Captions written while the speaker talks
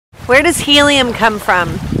Where does helium come from?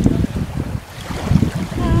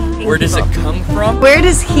 Where does it come from? Where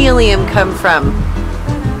does helium come from?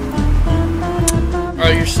 Oh,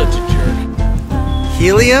 you're such a jerk.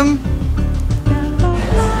 Helium?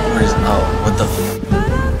 Where's, oh, what the f...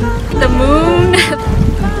 The moon.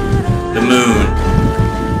 The moon.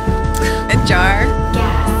 A jar.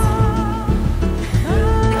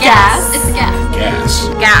 Gas. It's a gas. Gas.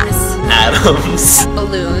 Gas. Atoms.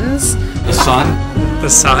 Balloons. The sun. The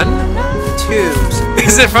sun? Tubes.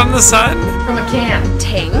 Is it from the sun? From a can.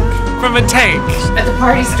 Tank. From a tank? At the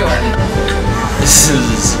party store. This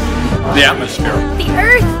is the atmosphere. The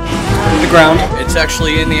earth. The ground. It's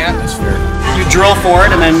actually in the atmosphere. You drill for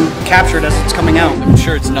it and then capture it as it's coming out. I'm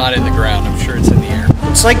sure it's not in the ground. I'm sure it's in the air.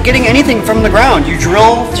 It's like getting anything from the ground. You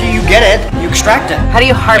drill till you get it, you extract it. How do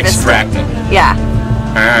you harvest Extract it. it? Yeah.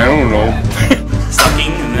 I don't know.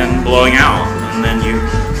 Sucking and then blowing out, and then you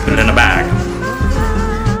put it in a bag.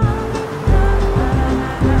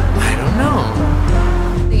 I don't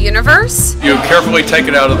know. The universe. You carefully take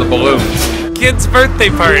it out of the balloon. Kid's birthday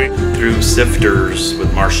party. Through sifters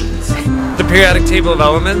with Martians. The periodic table of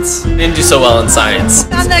elements. Didn't do so well in science.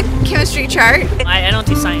 On the chemistry chart. I don't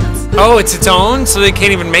do science. Oh, it's its own, so they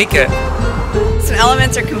can't even make it. Some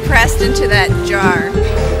elements are compressed into that jar.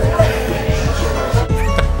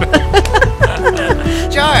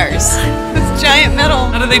 Jars. It's giant metal.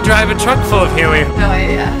 How do they drive a truck full of helium? No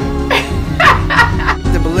idea.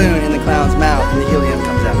 The balloon in the clown's mouth and the helium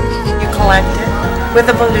comes out. You collect it with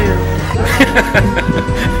a balloon.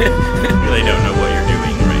 You really don't know what you're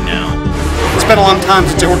doing right now. It's been a long time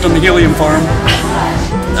since I worked on the helium farm.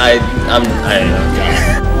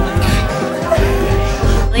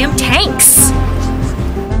 Helium tanks.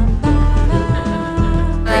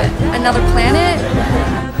 Another planet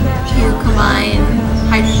to combine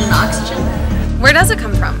hydrogen and oxygen. Where does it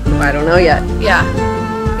come from? I don't know yet. Yeah.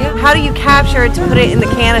 How do you capture it to put it in the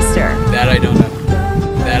canister? That I don't know.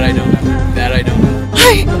 That I don't know. That I don't know.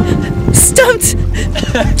 I stumped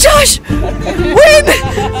Josh. Win.